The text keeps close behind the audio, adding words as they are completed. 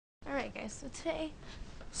Alright guys, so today,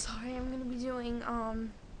 sorry, I'm going to be doing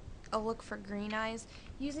a look for green eyes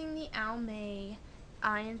using the Almay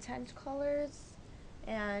eye intent colors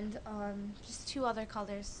and just two other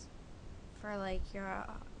colors for like your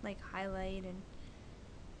like highlight and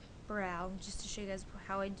brow, just to show you guys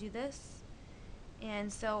how I do this.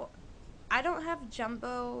 And so I don't have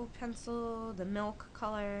jumbo pencil, the milk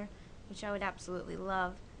color, which I would absolutely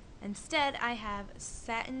love. Instead, I have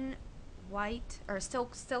satin white, or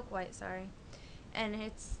silk white, sorry, and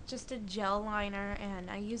it's just a gel liner, and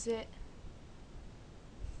I use it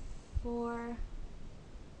to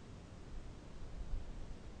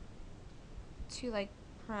like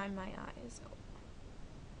prime my eyes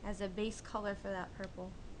as a base color for that purple,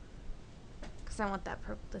 because I want that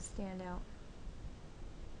purple to stand out.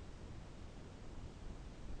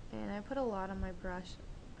 And I put a lot on my brush.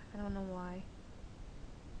 I don't know why.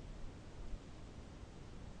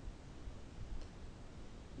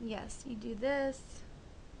 Yes, you do this,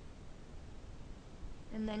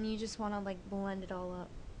 and then you just want to like blend it all up.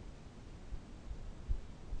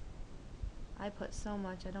 I put so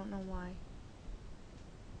much, I don't know why.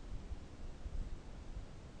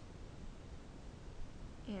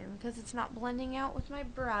 And because it's not blending out with my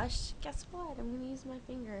brush, guess what? I'm going to use my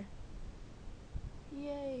finger.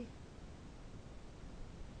 Yay!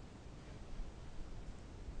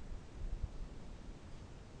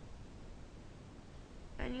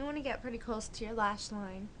 And you want to get pretty close to your lash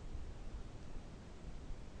line.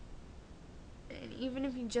 And even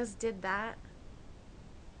if you just did that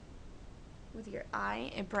with your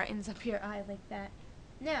eye, it brightens up your eye like that.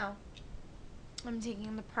 Now, I'm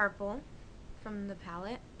taking the purple from the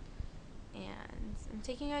palette, and I'm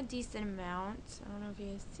taking a decent amount. I don't know if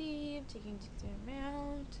you guys see, I'm taking a decent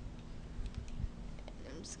amount.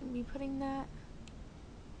 And I'm just going to be putting that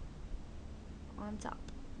on top.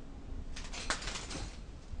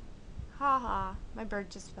 Haha, my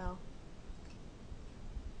bird just fell.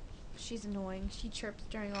 She's annoying. She chirps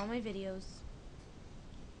during all my videos.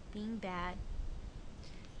 Being bad.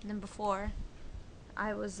 And then before,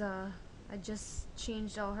 I just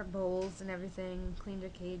changed all her bowls and everything, cleaned her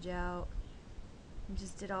cage out, and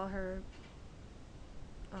just did all her,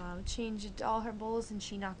 changed all her bowls, and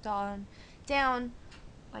she knocked down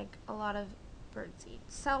like a lot of bird seed.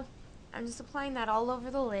 So, I'm just applying that all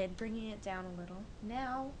over the lid, bringing it down a little.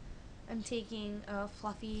 Now, I'm taking a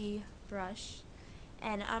fluffy brush,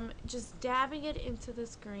 and I'm just dabbing it into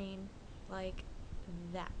this green like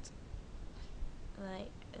that.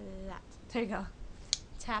 Like that. There you go.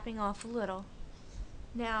 Tapping off a little.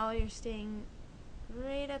 Now you're staying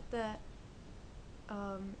right at the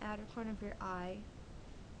outer corner of your eye,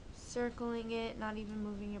 circling it, not even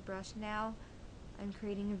moving your brush. Now I'm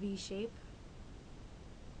creating a V shape.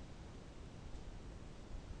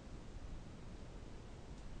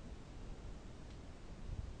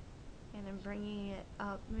 And I'm bringing it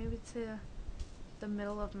up, maybe to the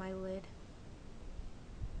middle of my lid.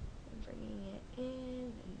 And bringing it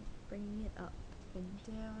in and bringing it up and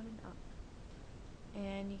down and up.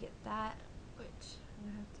 And you get that, which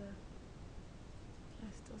I'm going to have to,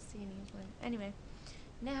 I still see any blend. Anyway,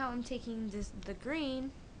 now I'm taking the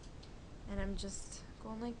green, and I'm just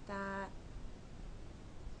going like that.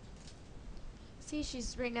 See,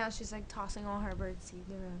 right now she's like tossing all her bird seed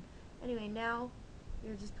around. Anyway, now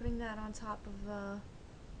you're just putting that on top of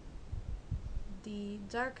the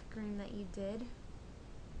dark green that you did.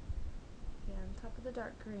 Yeah, on top of the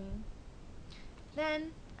dark green.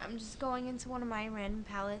 Then I'm just going into one of my random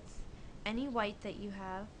palettes, any white that you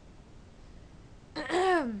have,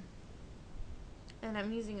 and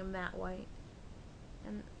I'm using a matte white,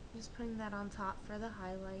 and just putting that on top for the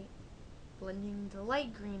highlight, blending the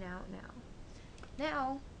light green out now.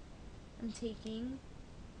 Now I'm taking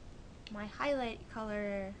my highlight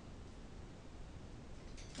color,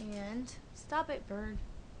 and stop it, bird,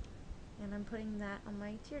 and I'm putting that on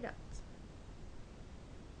my tear ducts.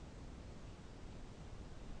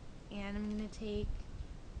 And I'm going to take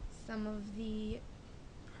some of the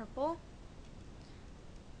purple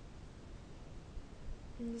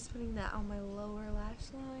and just putting that on my lower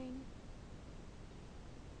lash line,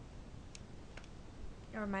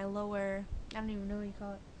 or my lower, I don't even know what you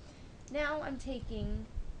call it. Now I'm taking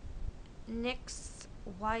NYX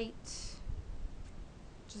white,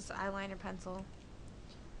 just eyeliner pencil,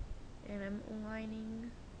 and I'm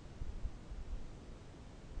lining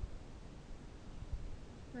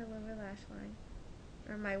my lower lash line,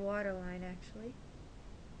 or my waterline actually,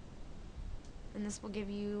 and this will give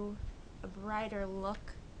you a brighter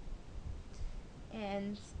look.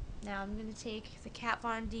 And now I'm going to take the Kat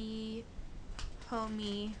Von D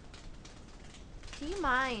Homey. Do you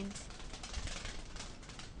mind?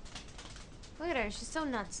 Look at her, she's so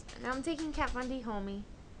nuts. Now I'm taking Kat Von D Homie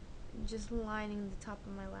and just lining the top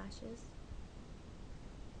of my lashes.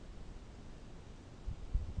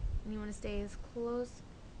 And you want to stay as close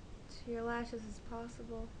to your lashes as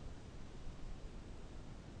possible.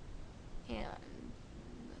 And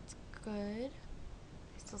that's good.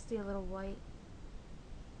 I still see a little white.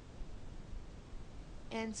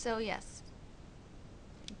 And so yes,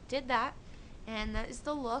 did that, and that is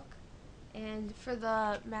the look. And for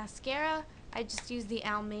the mascara, I just used the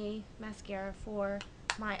Almay mascara for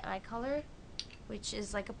my eye color, which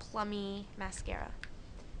is like a plummy mascara.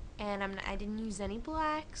 And I didn't use any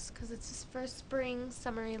blacks because it's just for a spring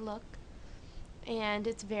summery look, and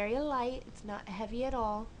it's very light. It's not heavy at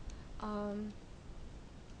all.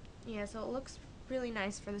 Yeah, so it looks really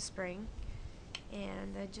nice for the spring.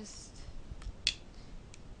 And I just,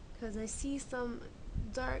 because I see some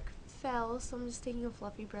dark fells, so I'm just taking a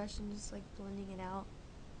fluffy brush and just like blending it out.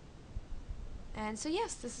 And so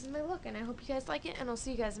yes, this is my look, and I hope you guys like it, and I'll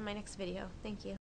see you guys in my next video. Thank you.